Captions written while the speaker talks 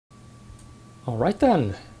Alright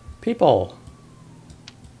then, people.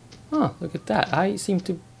 Huh, look at that. I seem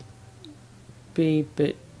to be a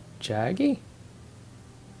bit jaggy.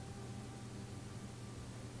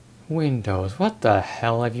 Windows, what the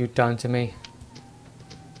hell have you done to me?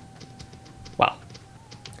 Wow.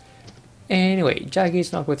 Anyway,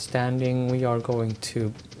 jaggies notwithstanding, we are going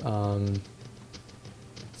to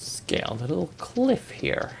scale the little cliff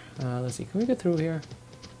here. Let's see, can we get through here?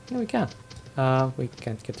 Yeah, we can. We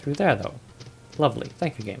can't get through there though. Lovely,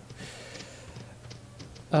 thank you, game.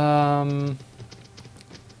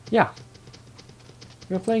 Yeah.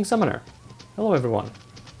 We're playing Summoner. Hello, everyone.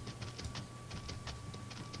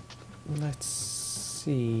 Let's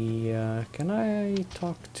see. Can I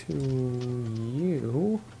talk to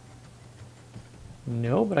you?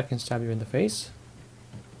 No, but I can stab you in the face.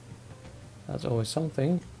 That's always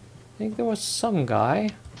something. I think there was some guy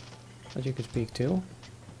that you could speak to.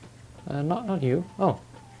 Not you. Oh.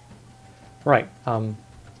 Right.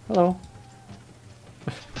 Hello.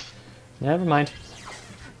 Never mind.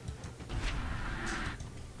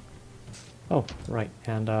 Oh, right.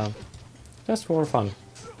 And, just for fun.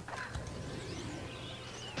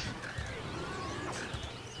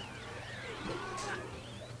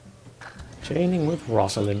 Chaining with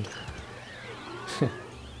Rosalind.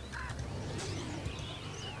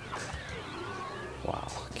 Wow,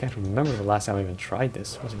 I can't remember the last time I even tried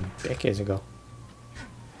this. It was decades ago.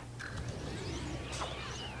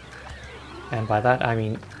 And by that I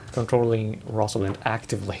mean controlling Rosalind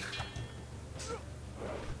actively.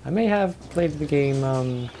 I may have played the game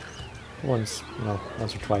once or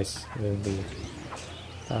twice in the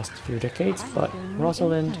past few decades, but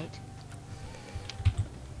Rosalind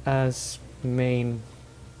as main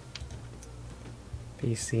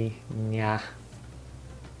PC, yeah,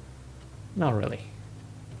 not really.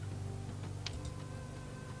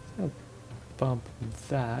 I'll bump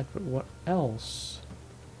that, but what else?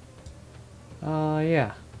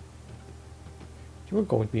 Yeah. You were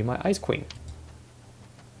going to be my Ice Queen.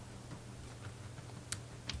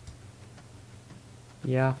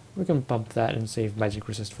 Yeah, we can bump that and save magic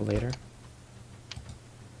resist for later.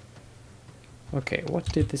 Okay, what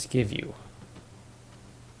did this give you?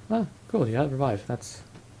 Ah, cool, you had revive. That's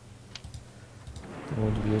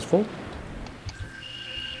going to be useful.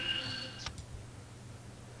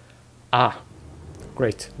 Ah,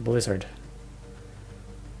 great, Blizzard.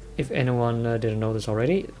 If anyone didn't know this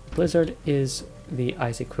already, Blizzard is the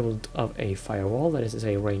ice equivalent of a firewall, that is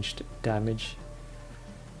a ranged damage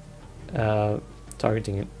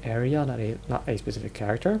targeting an area, not a specific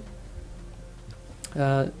character.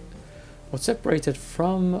 What separates it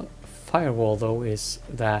from firewall though is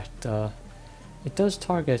that it does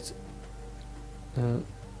target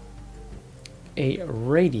a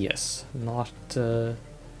radius, not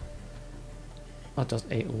just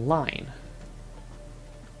a line.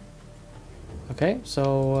 Okay,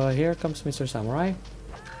 so here comes Mr. Samurai.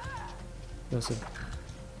 There's a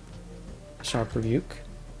sharp rebuke.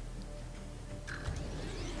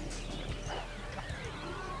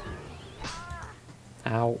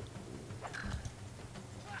 Ow.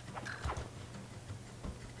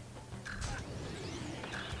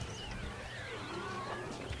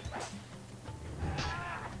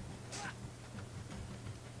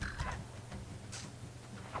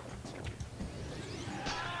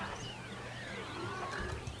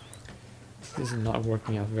 This is not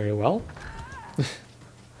working out very well.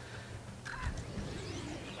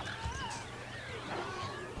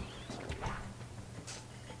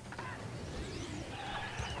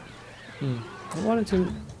 I wanted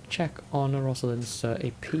to check on Rosalind's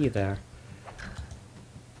AP there.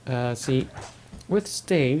 See, with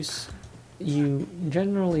staves, you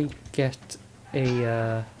generally get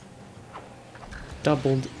a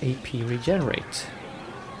doubled AP regenerate.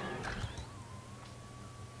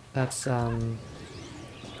 That's not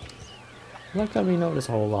gonna be noticed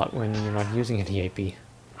a whole lot when you're not using any AP.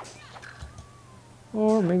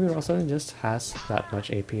 Or maybe Rosalind just has that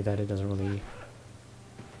much AP that it doesn't really...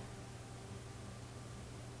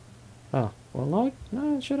 Oh, well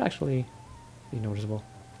no, it should actually be noticeable.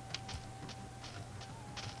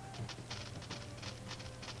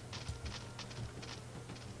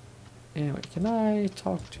 Anyway, can I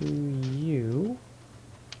talk to you?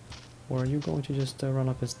 Or are you going to just run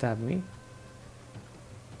up and stab me?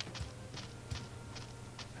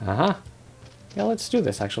 Uh-huh. Yeah, let's do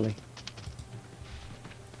this, actually.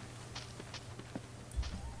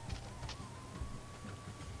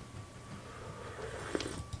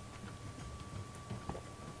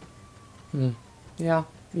 Yeah,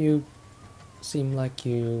 you seem like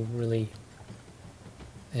you really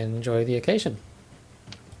enjoy the occasion.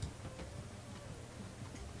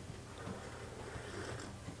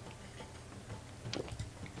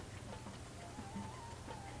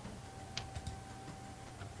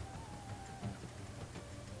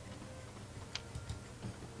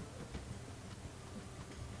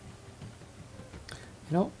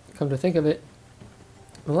 You know, come to think of it,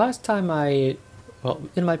 the last time well,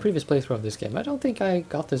 in my previous playthrough of this game, I don't think I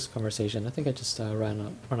got this conversation. I think I just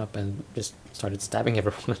ran up and just started stabbing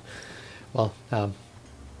everyone. Well,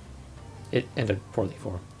 it ended poorly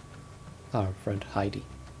for our friend Heidi.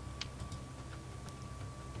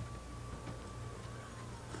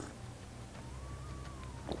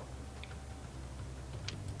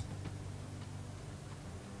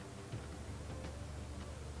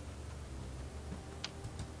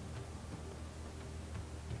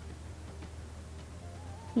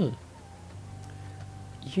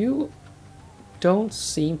 You don't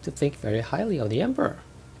seem to think very highly of the Emperor.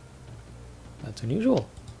 That's unusual.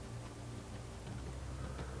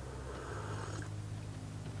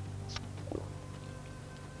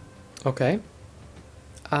 Okay.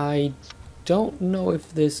 I don't know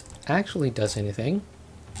if this actually does anything.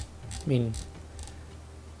 I mean,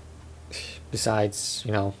 besides,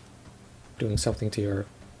 you know, doing something to your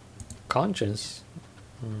conscience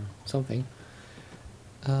or something.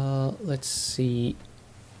 Let's see.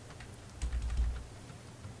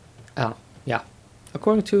 Oh, yeah.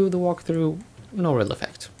 According to the walkthrough, no real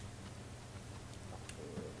effect.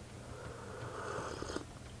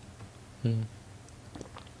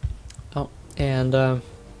 Oh, and I'm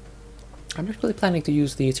actually planning to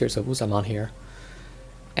use the Tears of Usaman here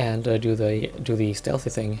and do the stealthy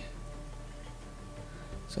thing.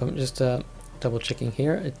 So I'm just double checking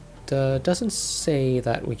here. It doesn't say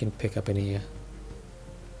that we can pick up any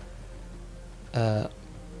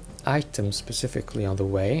items specifically on the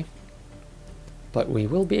way, but we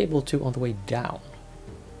will be able to on the way down.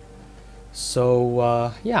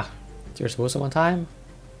 So yeah, Tears of Usaman time.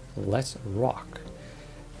 Let's rock.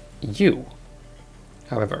 You,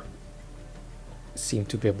 however, seem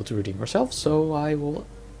to be able to redeem yourself, so I will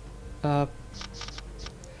go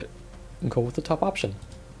with the top option.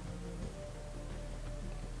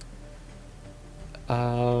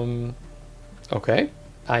 Okay.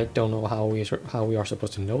 I don't know how we are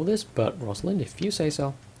supposed to know this, but Rosalind, if you say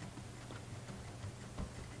so.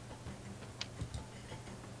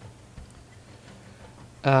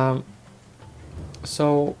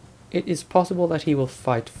 So it is possible that he will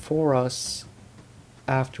fight for us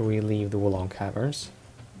after we leave the Wolong caverns.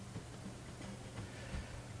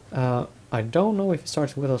 I don't know if he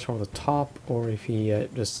starts with us from the top or if he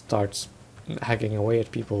just starts hacking away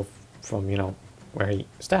at people from, you know, where he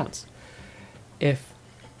stands. If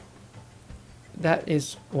that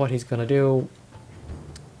is what he's gonna do,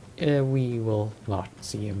 we will not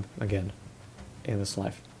see him again in this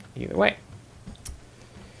life either way.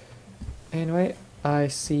 Anyway, I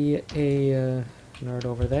see a nerd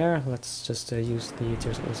over there. Let's just use the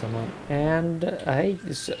Tears of Usaman. And hey,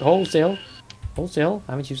 hold still. Hold still.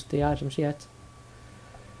 I haven't used the items yet.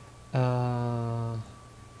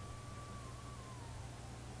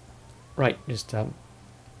 Right, just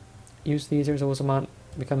use the Tears of Usaman,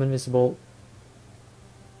 become invisible,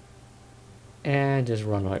 and just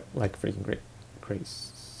run like freaking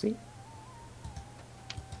crazy.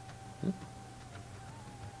 Huh?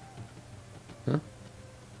 Huh?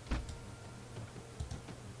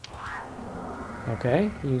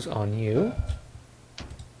 Okay, use on you.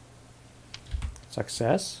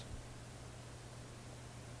 Success.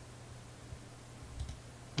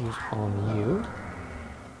 Use on you.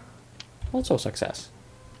 Also success.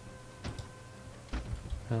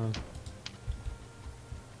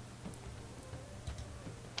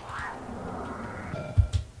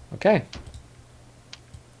 Okay.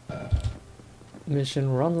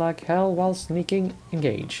 Mission run like hell while sneaking.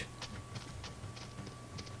 Engage.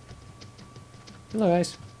 Hello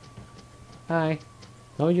guys. Hi.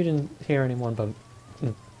 No, you didn't hear anyone but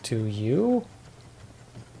to you.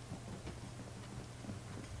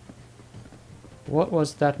 What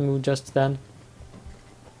was that move just then?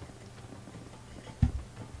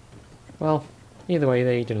 Well, either way,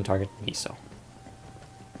 they didn't target me, so.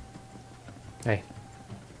 Hey.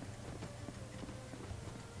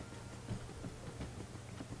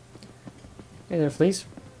 Hey there, fleas.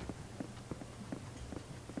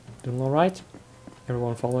 Doing alright?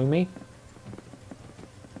 Everyone following me?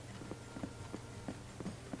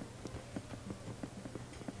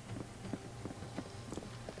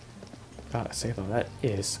 Gotta say though, that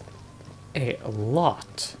is a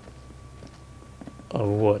lot of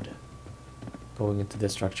wood going into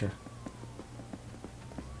this structure.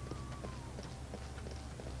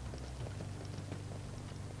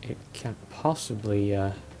 It can't possibly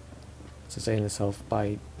sustain itself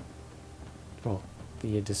by, well,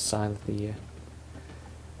 the design that the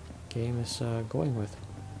game is going with.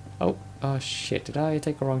 Oh, shit, did I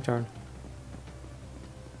take a wrong turn?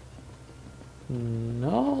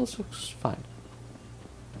 No, this looks fine.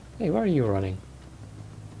 Hey, where are you running?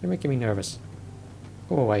 You're making me nervous.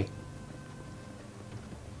 Go away.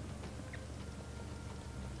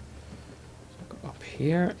 So go up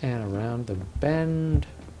here and around the bend.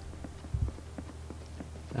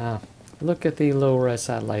 Ah, look at the low-res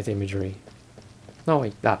satellite imagery. No,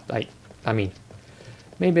 wait, I mean,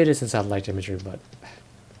 maybe it isn't satellite imagery, but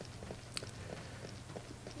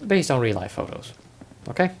based on real-life photos.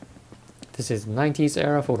 Okay? This is 90s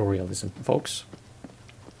era photorealism, folks.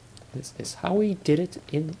 This is how we did it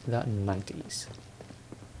in the 90s.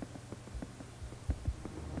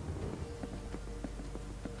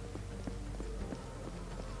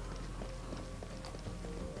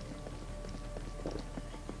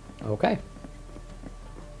 Okay.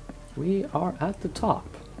 We are at the top.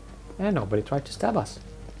 And nobody tried to stab us.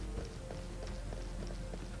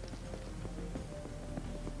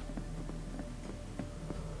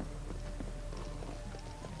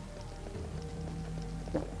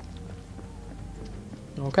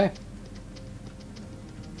 Okay.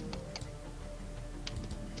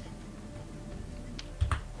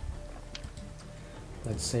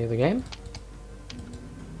 Let's save the game.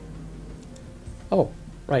 Oh,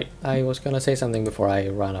 right. I was gonna say something before I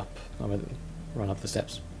run up the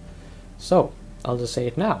steps. So, I'll just say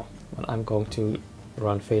it now. When I'm going to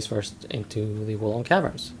run face first into the Wolong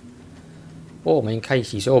caverns. 我们开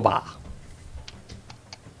始说吧.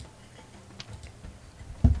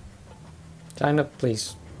 China,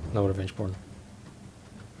 please, no revenge porn.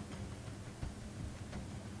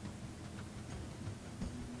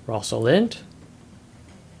 Rosalind?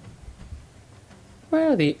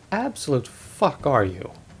 Where the absolute fuck are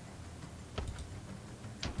you?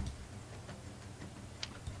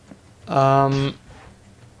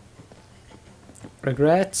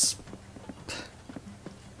 Regrets?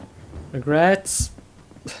 Regrets?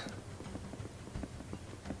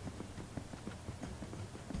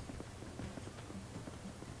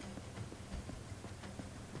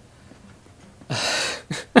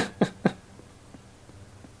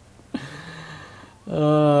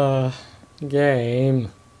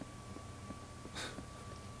 Game.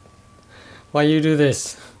 Why you do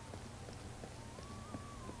this?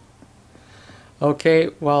 Okay,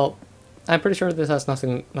 well, I'm pretty sure this has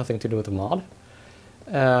nothing to do with the mod.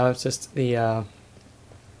 It's just the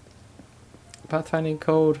pathfinding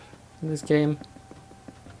code in this game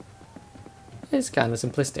is kind of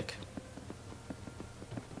simplistic.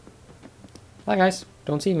 Hi guys,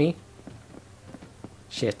 don't see me.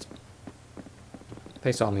 Shit.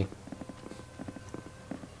 They saw me.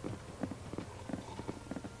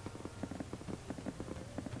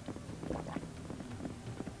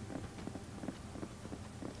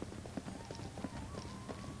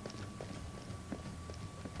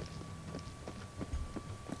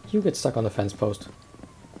 You get stuck on the fence post.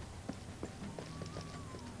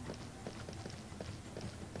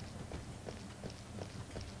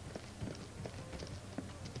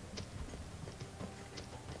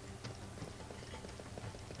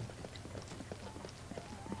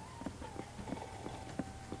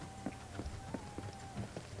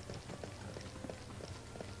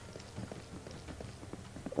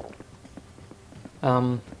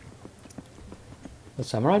 The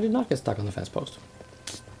samurai did not get stuck on the fence post.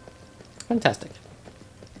 Fantastic.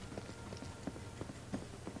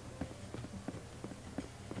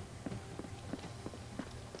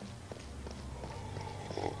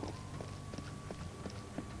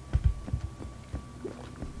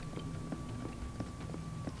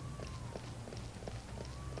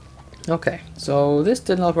 Okay, so this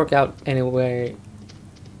did not work out anyway,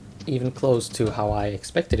 even close to how I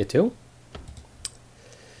expected it to.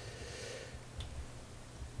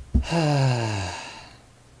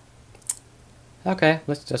 Okay,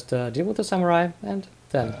 let's just deal with the samurai and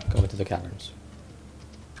then go into the caverns.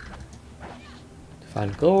 To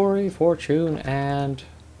find glory, fortune, and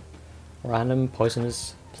random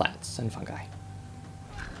poisonous plants and fungi.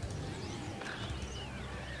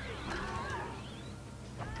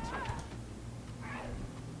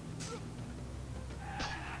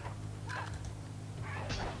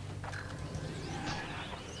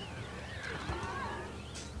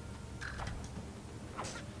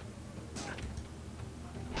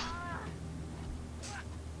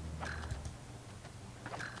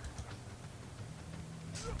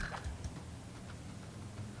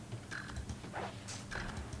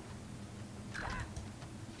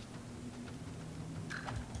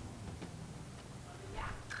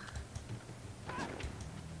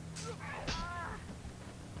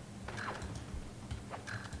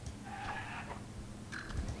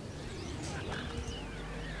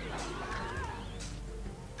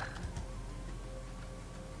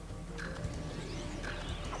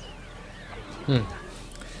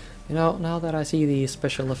 You know, now that I see the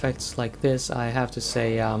special effects like this, I have to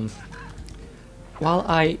say, while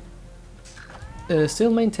I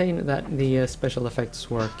still maintain that the special effects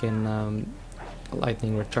work in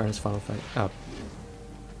Lightning Returns Final Fantasy,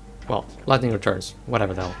 well, Lightning Returns,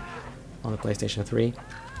 whatever the hell, on the PlayStation 3.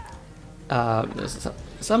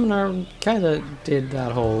 Summoner kinda did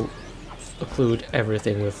that whole occlude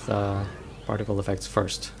everything with particle effects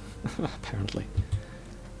first, apparently.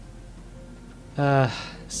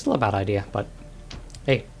 Still a bad idea, but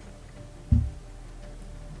hey.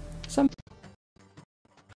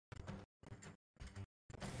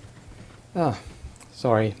 Oh,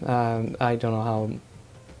 sorry. I don't know how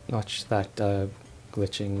much that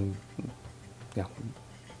glitching, yeah,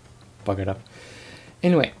 buggered up.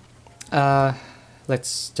 Anyway,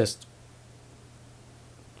 let's just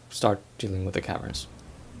start dealing with the caverns.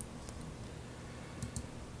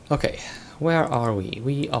 Okay, where are we?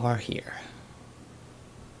 We are here.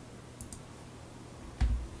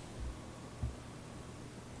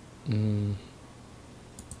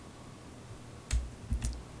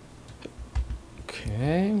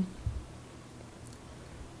 Okay.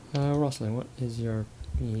 Rosalind, what is your...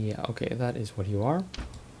 Yeah, okay, that is what you are.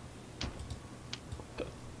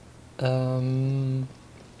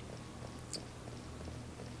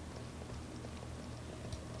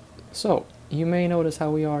 So, you may notice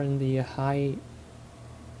how we are in the high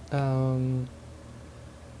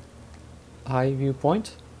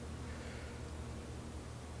viewpoint.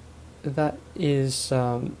 That is,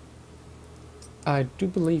 I do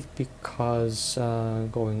believe, because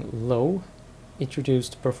going low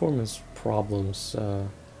introduced performance problems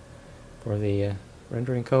for the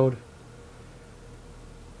rendering code.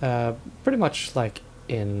 Pretty much like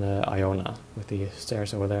in Iona with the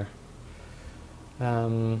stairs over there.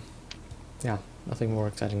 Yeah, nothing more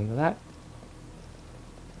exciting than that.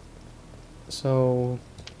 So,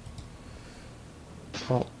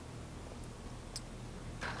 well,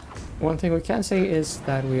 one thing we can say is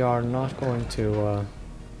that we are not going to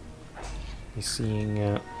be seeing,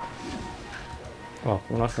 well,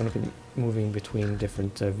 we're not going to be moving between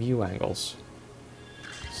different view angles.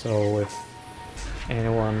 So if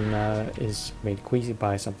anyone is made queasy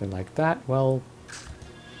by something like that, well,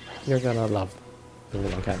 you're gonna love the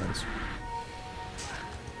Wolong caverns.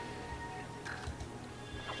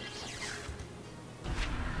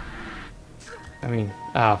 I mean,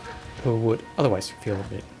 who would otherwise feel a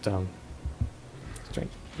bit strange?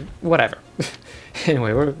 Whatever.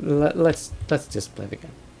 Anyway, let's just play the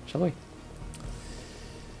game, shall we?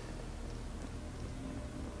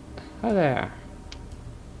 Hi there.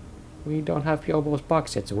 We don't have Piobo's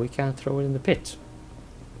box yet, so we can't throw it in the pit.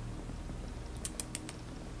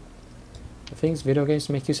 The things video games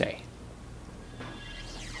make you say.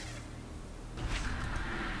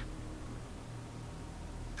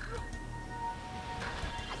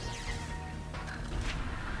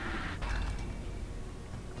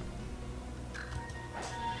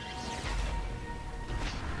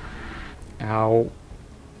 Ow.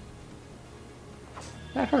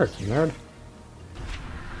 That hurt, you nerd.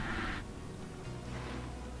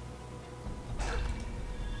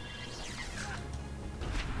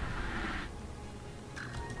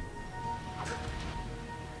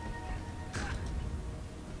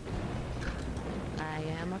 I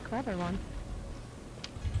am a clever one.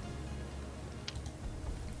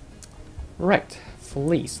 Right,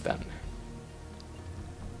 fleece then.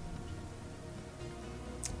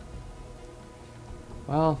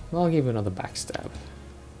 Well, I'll give you another backstab.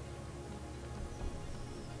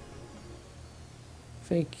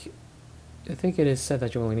 I think it is said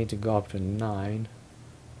that you only need to go up to 9.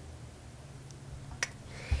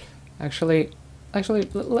 Actually, let's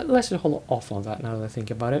just hold off on that now that I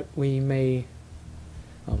think about it. We may,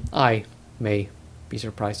 I may be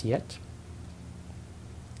surprised yet.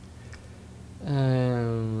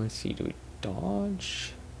 Let's see, do we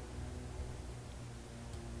dodge?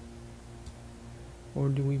 Or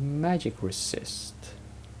do we magic resist?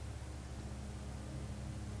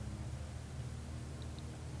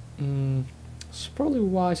 It's probably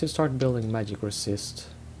wise to start building magic resist.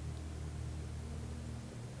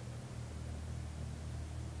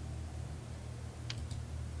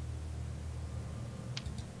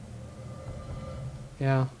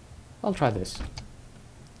 Yeah, I'll try this.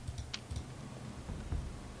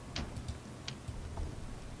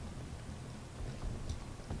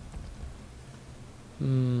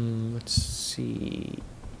 Let's see.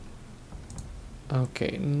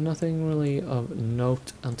 Okay, nothing really of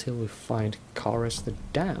note until we find Chorus the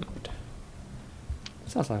Damned.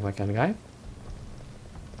 Sounds like my kind of guy.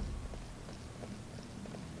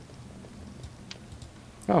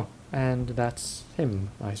 Oh, And that's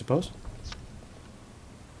him, I suppose.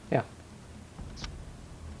 Yeah.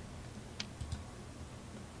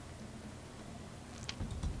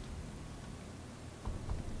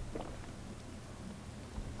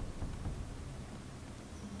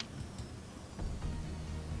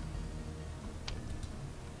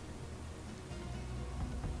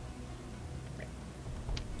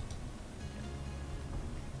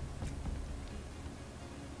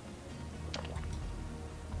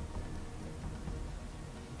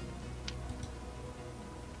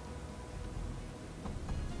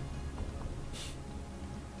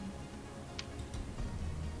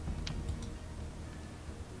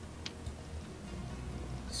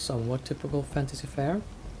 Somewhat typical fantasy fare.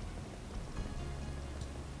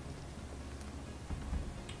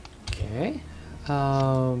 Okay.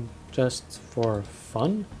 Just for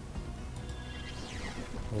fun.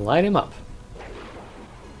 Light him up.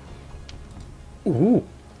 Ooh.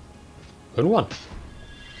 Good one.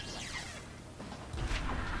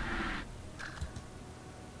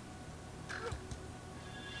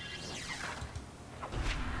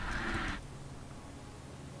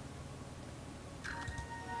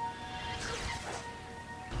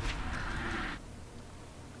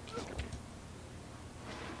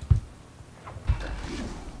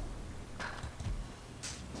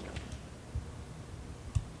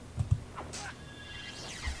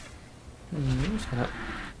 I'm just gonna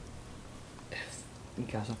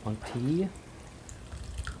gas up on tea.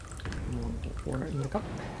 More water in the cup.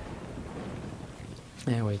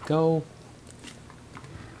 There we go.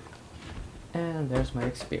 And there's my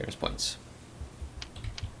experience points.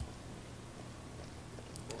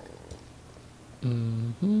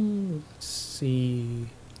 Let's see.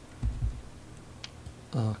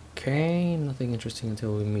 Okay, nothing interesting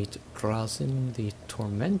until we meet Krasin the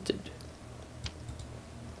Tormented.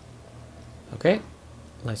 Okay,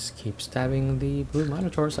 let's keep stabbing the blue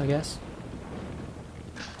minotaurs, I guess.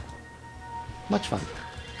 Much fun.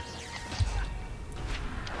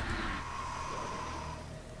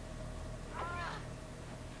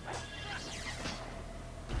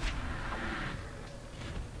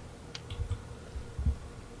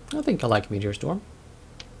 I think I like Meteor Storm.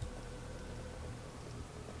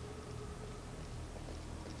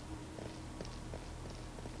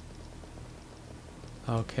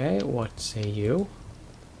 Okay, what say you?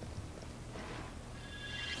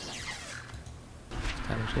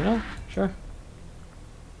 Damage, you know? Sure.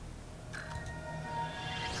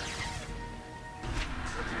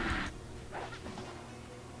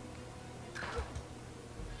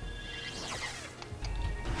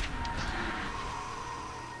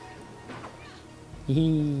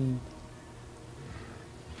 Hee.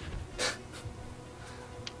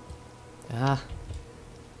 Ah.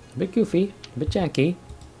 A bit goofy, a bit janky,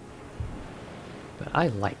 but I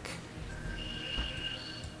like.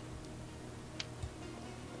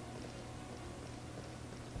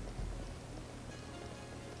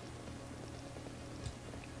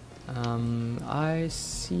 I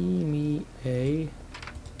see me a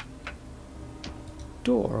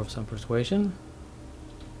door of some persuasion.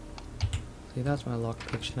 See, that's my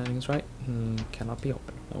lockpick shenanigans, right? Cannot be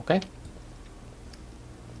open. Okay.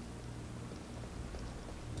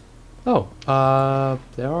 Oh,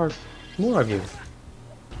 there are more of you.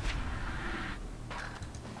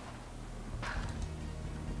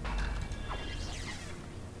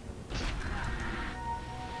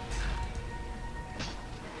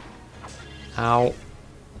 Ow.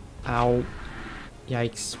 Ow.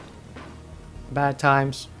 Yikes. Bad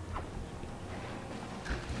times.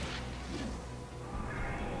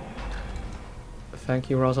 Thank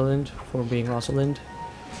you, Rosalind, for being Rosalind.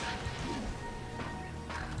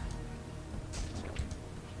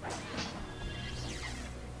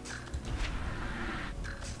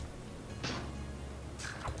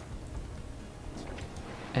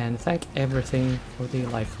 And thank everything for the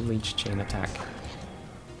life leech chain attack.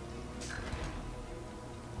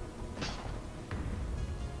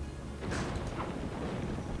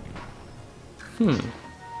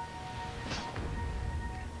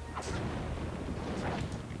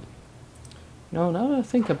 No, now that I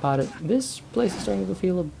think about it, this place is starting to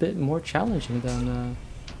feel a bit more challenging than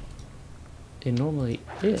it normally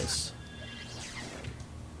is.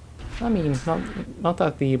 I mean, not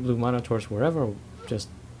that the blue minotaurs were ever just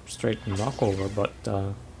straight knockover, but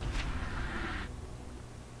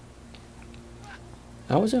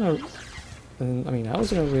I was in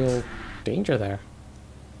a real danger there.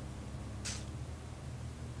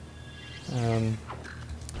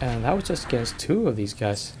 And that was just against two of these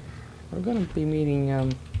guys. We're gonna be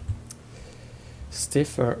meeting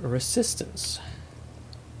stiffer resistance.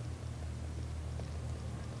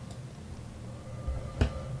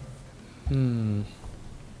 Hmm.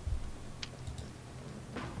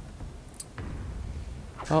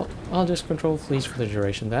 Well, I'll just control fleas for the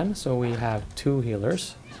duration then. So we have 2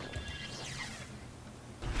 healers.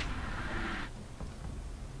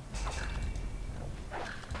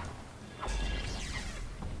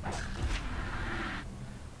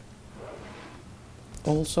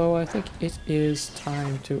 Also, I think it is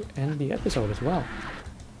time to end the episode as well.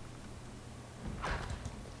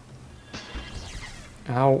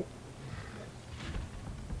 Ow.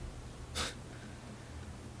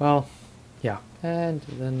 Well, yeah. And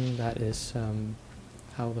then that is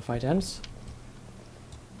how the fight ends.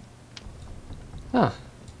 Ah.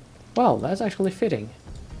 Well, that's actually fitting.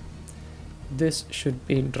 This should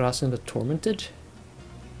be Drasen the Tormented.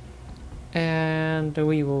 And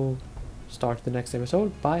we will start the next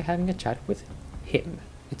episode by having a chat with him.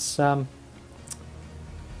 It's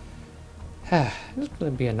it's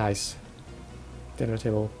gonna be a nice dinner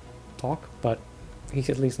table talk, but he's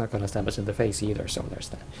at least not gonna stab us in the face either, so there's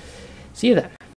that. See you then.